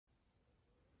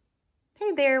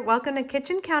Hey there, welcome to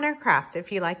Kitchen Counter Crafts.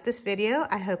 If you like this video,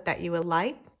 I hope that you will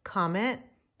like, comment,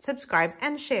 subscribe,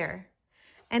 and share.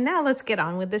 And now let's get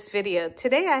on with this video.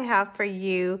 Today I have for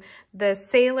you the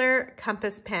Sailor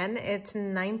Compass Pen. It's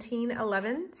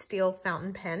 1911 steel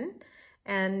fountain pen.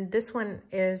 And this one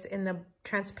is in the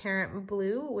transparent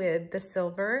blue with the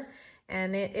silver.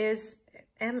 And it is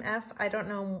MF, I don't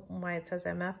know why it says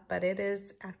MF, but it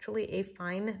is actually a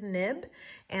fine nib.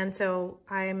 And so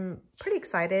I'm pretty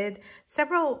excited.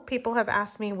 Several people have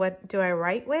asked me what do I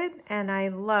write with, and I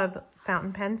love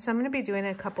fountain pens. So I'm going to be doing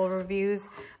a couple of reviews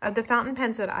of the fountain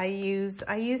pens that I use.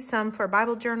 I use some for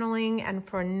Bible journaling and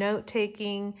for note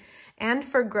taking and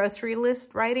for grocery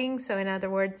list writing. So in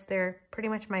other words, they're pretty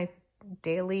much my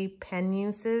daily pen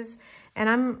uses. And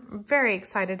I'm very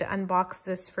excited to unbox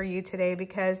this for you today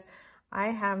because I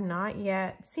have not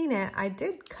yet seen it. I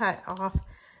did cut off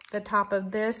the top of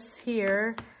this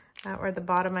here, or the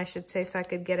bottom, I should say, so I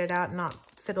could get it out and not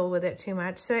fiddle with it too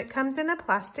much. So it comes in a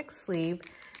plastic sleeve,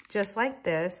 just like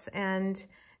this, and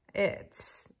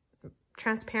it's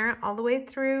transparent all the way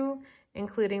through,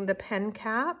 including the pen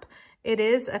cap. It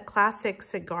is a classic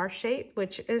cigar shape,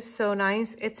 which is so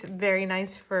nice. It's very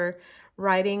nice for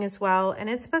writing as well, and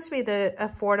it's supposed to be the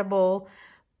affordable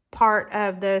part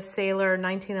of the Sailor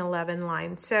 1911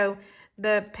 line. So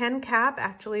the pen cap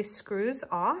actually screws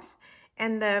off,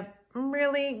 and the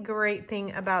really great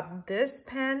thing about this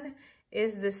pen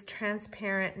is this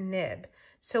transparent nib.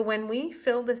 So when we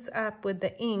fill this up with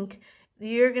the ink,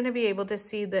 you're going to be able to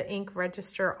see the ink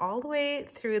register all the way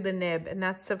through the nib, and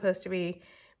that's supposed to be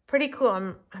pretty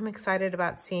cool. I'm excited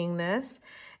about seeing this.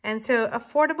 And so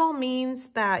affordable means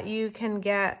that you can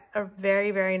get a very,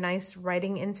 very nice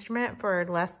writing instrument for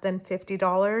less than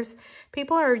 $50.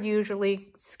 People are usually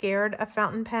scared of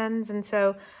fountain pens, and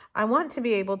so I want to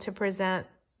be able to present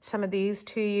some of these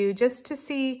to you just to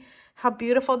see how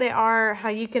beautiful they are, how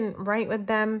you can write with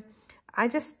them. I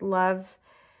just love,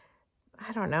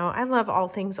 I don't know, I love all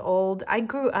things old. I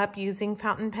grew up using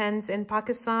fountain pens in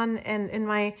Pakistan, and in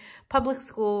my public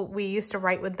school, we used to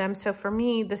write with them. So for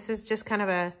me, this is just kind of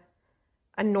a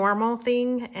normal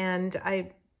thing, and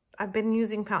I've been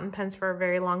using fountain pens for a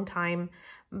very long time,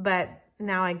 but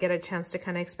now I get a chance to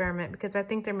kind of experiment because I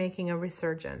think they're making a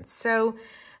resurgence. So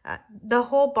the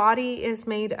whole body is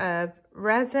made of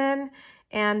resin,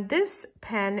 and this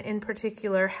pen in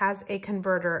particular has a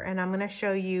converter, and I'm going to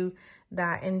show you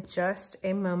that in just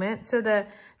a moment. So the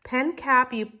pen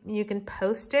cap, you can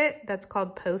post it. That's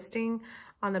called posting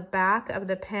on the back of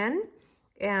the pen,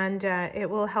 and it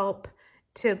will help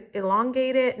to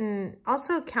elongate it and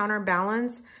also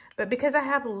counterbalance. But because I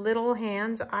have little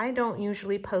hands, I don't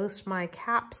usually post my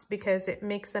caps because it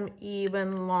makes them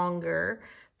even longer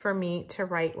for me to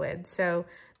write with. So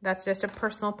that's just a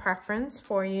personal preference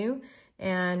for you.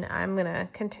 And I'm gonna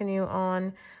continue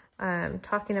on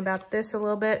talking about this a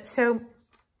little bit. So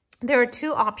there are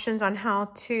two options on how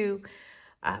to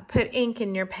put ink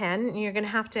in your pen. You're gonna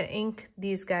have to ink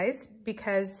these guys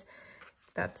because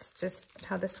that's just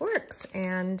how this works.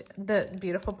 And the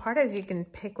beautiful part is you can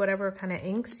pick whatever kind of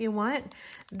inks you want.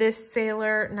 This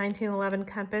Sailor 1911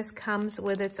 Compass comes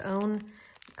with its own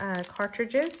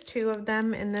cartridges, 2 of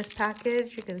them in this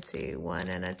package. You can see 1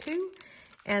 and a 2.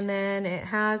 And then it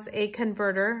has a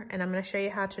converter, and I'm going to show you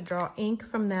how to draw ink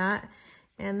from that.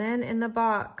 And then in the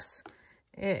box,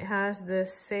 it has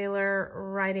this Sailor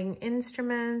writing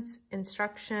instruments,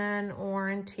 instruction,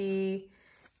 warranty,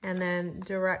 and then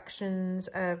directions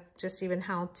of just even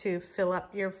how to fill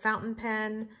up your fountain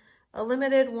pen, a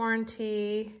limited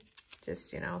warranty,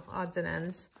 just, you know, odds and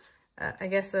ends, I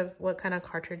guess, of what kind of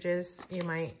cartridges you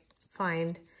might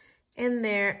find in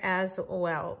there as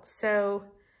well. So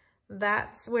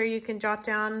that's where you can jot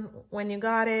down when you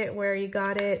got it, where you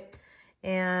got it,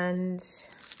 and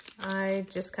I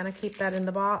just kind of keep that in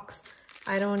the box.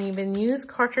 I don't even use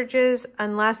cartridges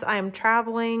unless I'm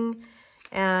traveling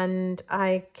and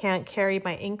I can't carry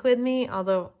my ink with me,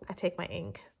 although I take my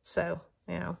ink. So,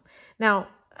 you know. Now,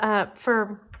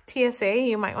 for TSA,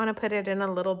 you might want to put it in a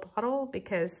little bottle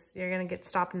because you're going to get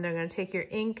stopped and they're going to take your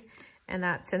ink, and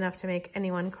that's enough to make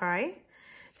anyone cry.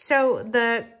 So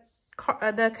the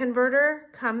converter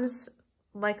comes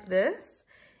like this,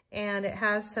 and it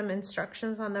has some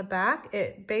instructions on the back.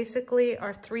 It basically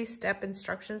are 3-step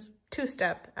instructions,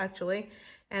 2-step actually.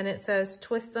 And it says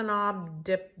twist the knob,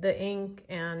 dip the ink,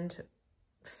 and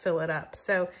fill it up.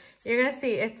 So you're gonna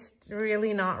see it's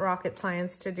really not rocket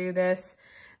science to do this.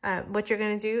 What you're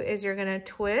gonna do is you're gonna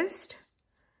twist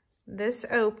this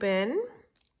open.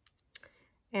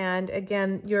 And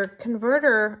again, your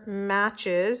converter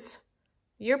matches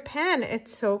your pen.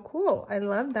 It's so cool. I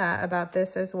love that about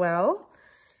this as well.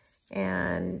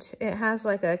 and it has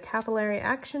like a capillary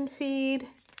action feed.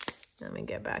 Let me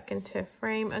get back into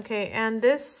frame. Okay, and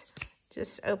this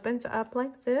just opens up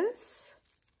like this.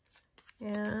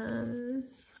 And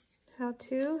how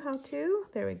to,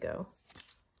 there we go.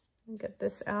 Get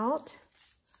this out.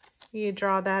 You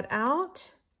draw that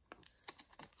out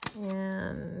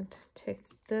and take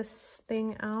this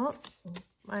thing out.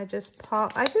 I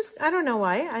don't know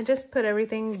why, I just put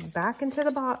everything back into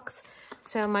the box.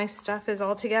 So my stuff is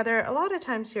all together. A lot of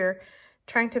times you're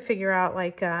trying to figure out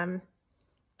like, I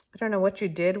don't know what you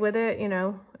did with it, you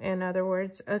know, in other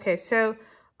words. Okay, so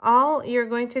all you're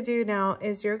going to do now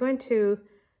is you're going to,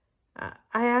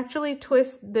 I actually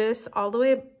twist this all the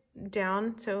way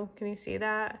down. So can you see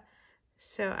that?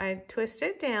 So I twist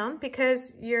it down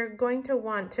because you're going to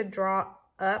want to draw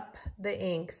up the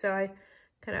ink. So I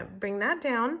kind of bring that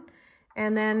down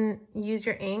and then use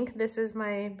your ink. This is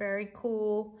my very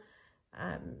cool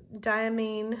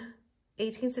Diamine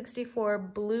 1864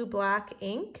 blue black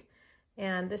ink.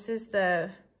 And this is the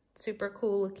super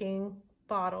cool looking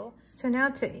bottle. So now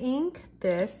to ink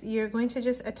this, you're going to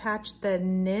just attach the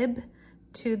nib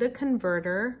to the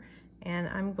converter. And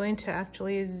I'm going to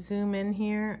actually zoom in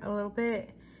here a little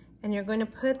bit. And you're going to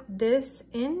put this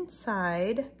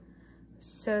inside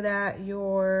so that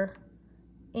your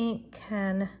ink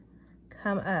can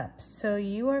come up. So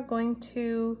you are going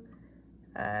to,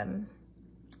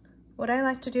 what I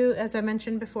like to do, as I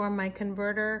mentioned before, my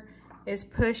converter is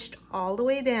pushed all the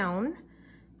way down.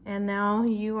 And now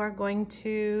you are going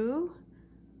to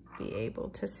be able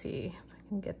to see, if I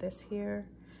can get this here.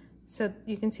 So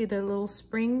you can see the little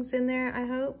springs in there, I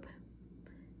hope.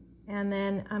 And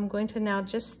then I'm going to now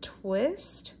just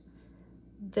twist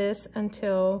this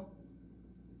until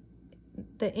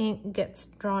the ink gets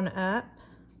drawn up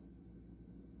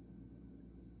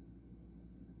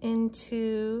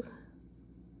into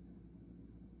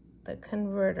the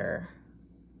converter.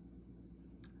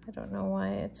 I don't know why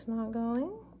it's not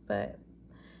going, but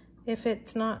if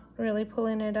it's not really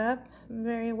pulling it up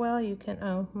very well, you can,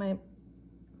 oh, my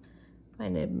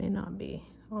nib may not be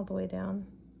all the way down.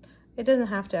 It doesn't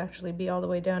have to actually be all the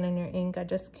way down in your ink. I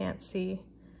just can't see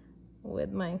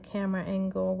with my camera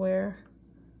angle where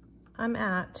I'm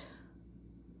at.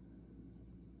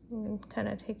 You can kind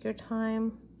of take your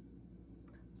time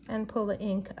and pull the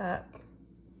ink up.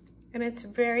 And it's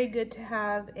very good to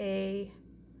have a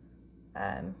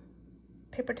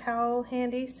paper towel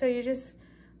handy. So you just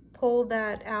pull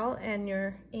that out and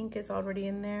your ink is already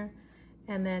in there,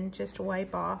 and then just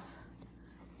wipe off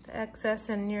the excess,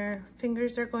 and your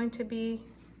fingers are going to be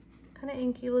kind of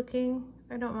inky looking.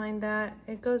 I don't mind that,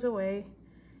 it goes away.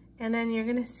 And then you're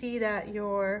gonna see that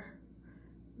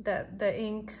the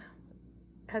ink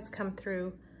has come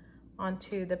through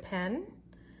onto the pen,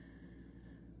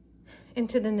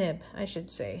 into the nib, I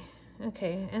should say.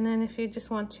 Okay, and then if you just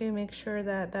want to make sure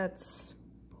that that's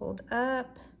pulled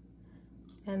up,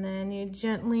 and then you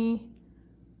gently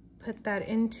put that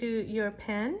into your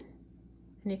pen,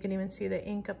 and you can even see the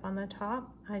ink up on the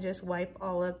top. I just wipe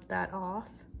all of that off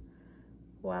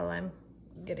while I'm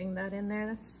getting that in there.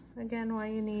 That's again why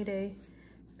you need a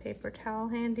paper towel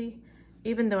handy.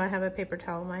 Even though I have a paper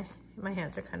towel, my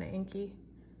hands are kind of inky.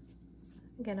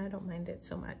 Again, I don't mind it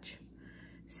so much.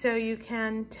 So you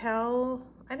can tell,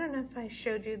 I don't know if I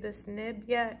showed you this nib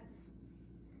yet,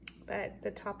 but the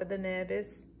top of the nib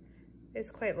is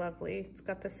quite lovely. It's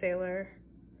got the sailor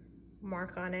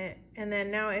mark on it, and then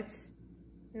now it's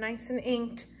nice and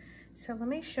inked. So let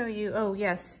me show you. Oh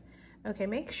yes, okay,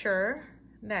 make sure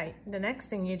that the next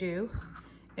thing you do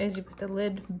is you put the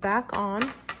lid back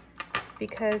on,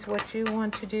 because what you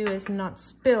want to do is not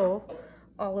spill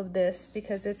all of this,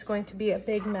 because it's going to be a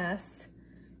big mess.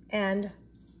 And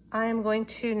I am going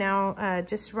to now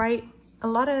just write, a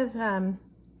lot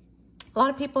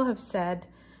of people have said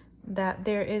that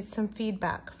there is some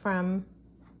feedback from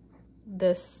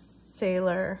this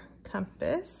sailor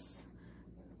compass,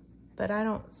 but I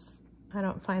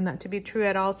don't find that to be true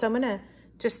at all. So I'm gonna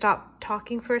just stop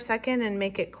talking for a second and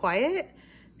make it quiet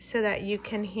so that you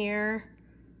can hear,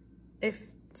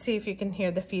 see if you can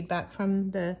hear the feedback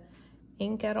from the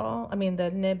ink at all, I mean the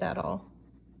nib at all.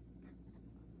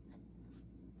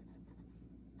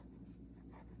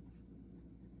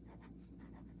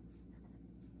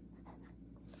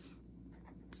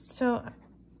 So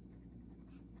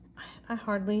I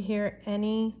hardly hear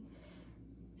any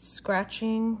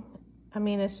scratching. I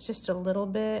mean, it's just a little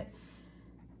bit.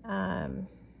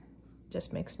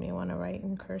 Just makes me want to write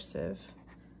in cursive.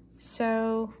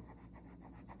 So,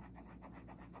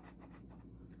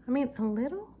 I mean, a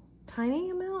little tiny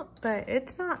amount, but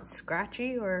it's not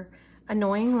scratchy or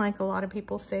annoying like a lot of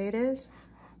people say it is.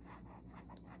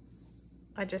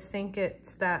 I just think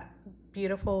it's that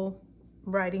beautiful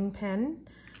writing pen.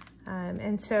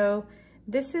 And so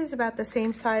this is about the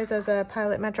same size as a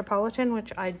Pilot Metropolitan,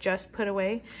 which I just put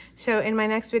away. So in my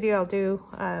next video, I'll do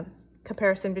a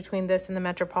comparison between this and the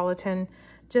Metropolitan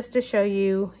just to show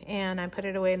you, and I put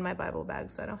it away in my Bible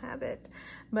bag so I don't have it.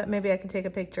 But maybe I can take a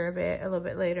picture of it a little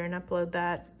bit later and upload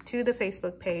that to the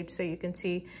Facebook page so you can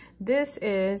see. This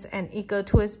is an Eco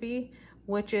Twisby,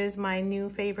 which is my new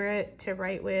favorite to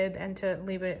write with and to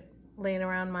leave it laying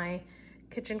around my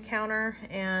kitchen counter.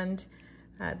 And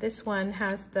this one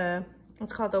has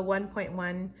it's called the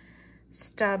 1.1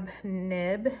 stub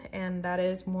nib, and that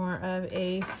is more of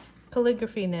a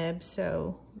calligraphy nib,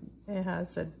 so it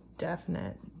has a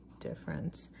definite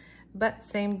difference. But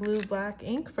same blue-black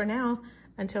ink for now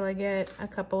until I get a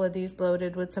couple of these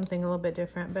loaded with something a little bit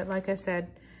different. But like I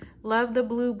said, love the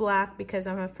blue-black because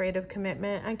I'm afraid of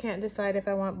commitment. I can't decide if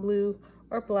I want blue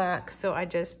or black, so I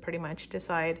just pretty much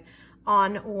decide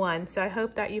on one. So I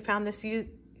hope that you found this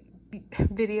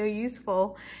video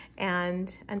useful,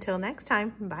 and until next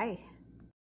time, bye.